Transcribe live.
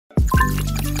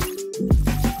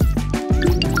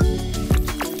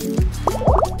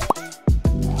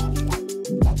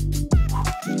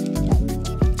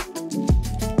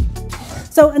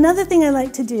So another thing I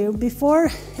like to do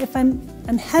before, if I'm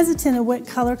hesitant of what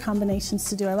color combinations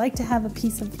to do, I like to have a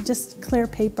piece of just clear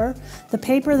paper. The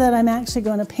paper that I'm actually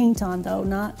going to paint on though,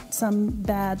 not some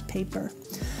bad paper.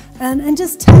 And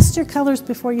just test your colors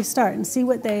before you start and see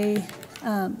what they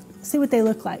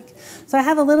look like. So I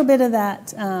have a little bit of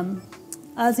that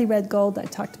Ozzy red gold I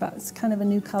talked about. It's kind of a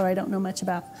new color I don't know much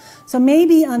about. So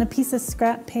maybe on a piece of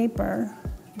scrap paper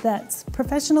that's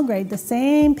professional grade, the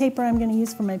same paper I'm going to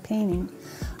use for my painting,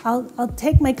 I'll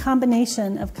take my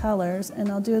combination of colors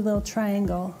and I'll do a little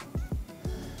triangle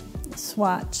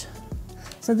swatch.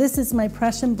 So this is my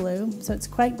Prussian blue, so it's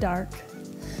quite dark.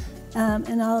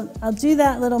 And I'll do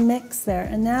that little mix there.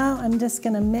 And now I'm just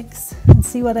going to mix and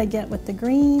see what I get with the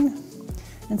green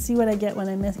and see what I get when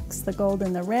I mix the gold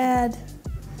and the red.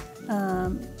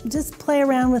 Just play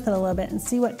around with it a little bit and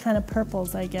see what kind of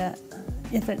purples I get.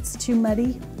 If it's too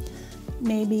muddy,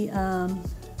 maybe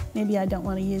I don't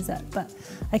want to use it, but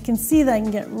I can see that I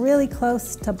can get really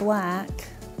close to black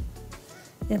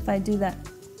if I do that.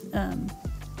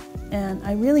 And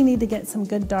I really need to get some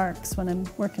good darks when I'm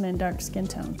working in dark skin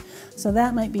tone. So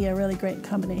that might be a really great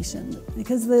combination.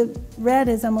 Because the red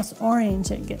is almost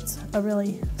orange, it gets a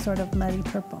really sort of muddy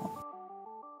purple.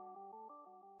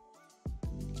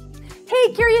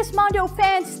 Hey Curious Mondo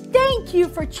fans, thank you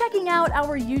for checking out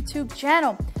our YouTube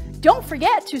channel. Don't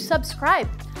forget to subscribe.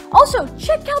 Also,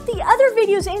 check out the other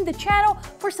videos in the channel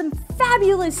for some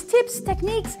fabulous tips,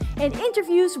 techniques, and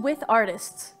interviews with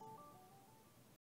artists.